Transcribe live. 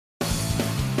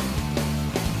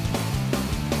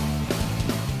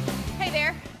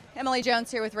Emily Jones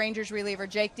here with Rangers reliever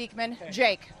Jake Diekman. Hey.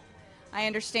 Jake, I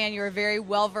understand you're very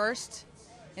well-versed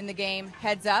in the game.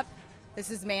 Heads up,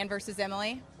 this is man versus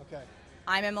Emily. Okay.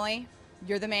 I'm Emily.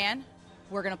 You're the man.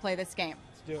 We're going to play this game.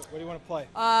 Let's do it. What do you want to play?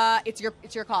 It's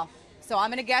your call. So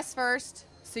I'm going to guess first,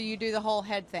 so you do the whole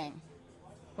head thing.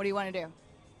 What do you want to do?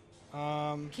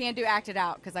 Can't do act it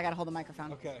out because I got to hold the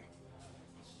microphone. Okay.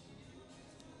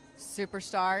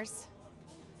 Superstars.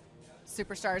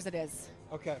 Superstars it is.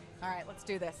 Okay. All right, let's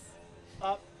do this.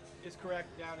 Up is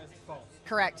correct. Down is false.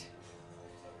 Correct.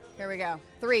 Here we go.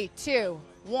 3, 2,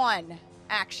 1,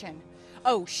 action.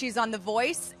 Oh, she's on The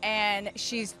Voice, and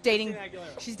she's dating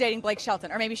Blake Shelton,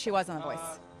 or maybe she was on The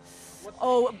Voice.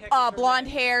 Blonde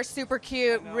hair, super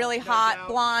cute, really hot,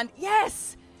 blonde.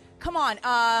 Yes. Come on.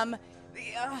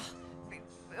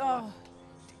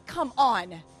 Come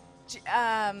on.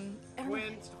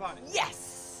 Gwen Stefani.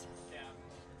 Yes.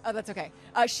 Oh, that's okay.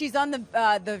 She's on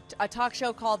a talk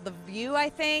show called The View, I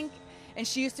think, and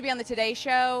she used to be on the Today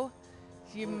Show.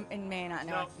 You may not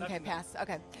know. No, Okay, pass.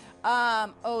 Okay.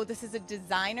 This is a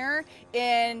designer,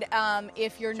 and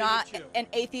if you're not an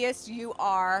atheist, you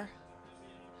are,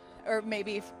 or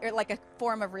maybe if, or like a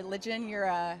form of religion,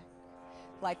 you're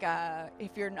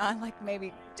if you're not, like,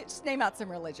 maybe just name out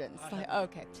some religions.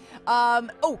 Okay.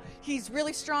 He's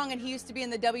really strong, and he used to be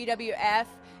in the WWF,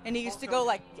 and he used to go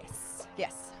like, yes.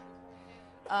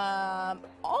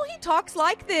 He talks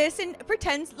like this and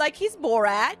pretends like he's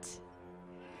Borat.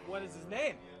 What is his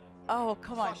name? Oh,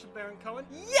 come on. Sacha Baron Cohen?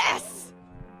 Yes!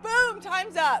 Boom,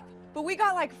 time's up. But we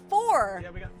got like 4.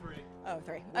 Yeah, we got 3. Oh,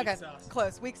 3. Weak Okay, sauce.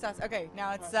 close. Weak sauce. Okay,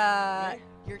 now it's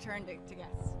your turn to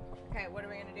guess. Okay, what are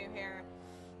we going to do here?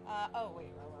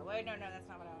 Wait, no, that's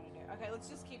not what I want to do. Okay, let's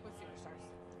just keep with superstars.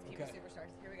 Let's keep with superstars.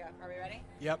 Here we go. Are we ready?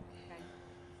 Yep. Okay.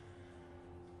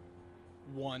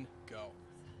 1, go.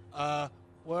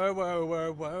 Word.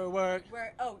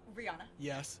 Where? Oh, Rihanna.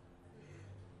 Yes.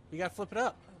 You got to flip it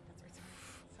up. Oh, that's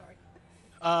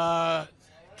right. Sorry.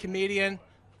 Comedian.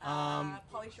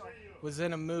 Pauly Shore. Was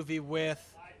in a movie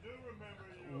with.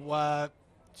 What?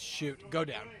 Shoot. Go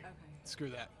down. Okay. Screw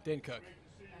that. Dane Cook.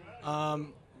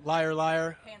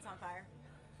 Liar. Pants on Fire.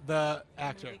 The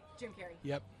actor. Jim Carrey.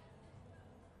 Yep.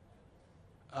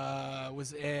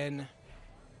 Was in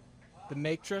The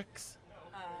Matrix.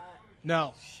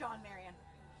 No. Sean Marion.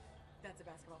 That's a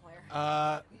basketball player.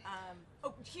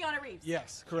 Keanu Reeves.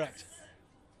 Yes, correct.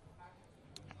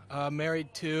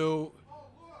 Married to.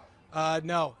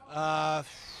 No. Come on.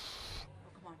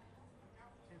 Gonna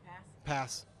pass?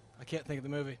 Pass. I can't think of the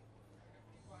movie.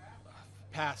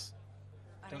 Pass.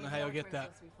 Don't know how you'll get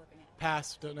that.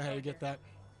 Pass. Don't know how you get that.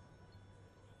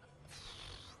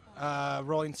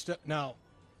 Rolling Stone. No.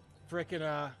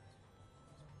 Frickin'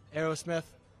 Aerosmith.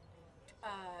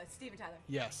 Steven Tyler.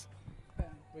 Yes. Boom.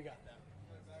 We got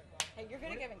that. Hey, you're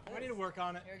good at giving clues. We need to work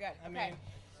on it. You're good. I Okay. mean,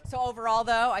 so overall,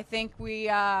 though, I think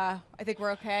we're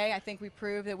okay. I think we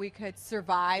proved that we could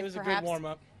survive. it was perhaps. a good warm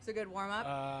up. It's a good warm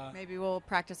up. Maybe we'll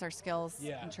practice our skills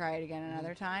and try it again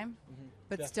another time.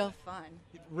 But Definitely. still fun.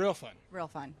 Real fun. Real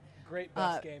fun. Great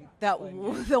best game.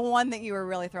 The one that you were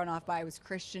really thrown off by was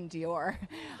Christian Dior.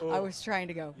 Oh. I was trying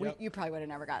to go. Yep. You probably would have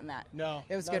never gotten that. No.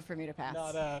 It was good for me to pass.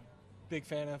 Not a big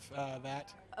fan of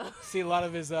that. See a lot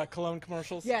of his cologne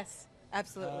commercials. Yes,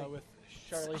 absolutely. With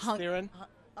Charlize Theron.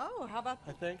 Oh, how about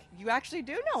I think. you actually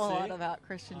do know a lot about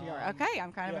Christian Dior. Okay,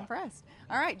 I'm kind of impressed.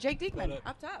 All right, Jake Diekman,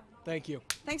 up top. Thank you.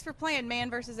 Thanks for playing Man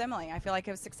versus Emily. I feel like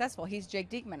it was successful. He's Jake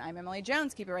Diekman. I'm Emily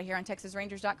Jones. Keep it right here on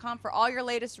TexasRangers.com for all your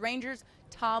latest Rangers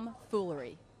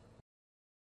tomfoolery.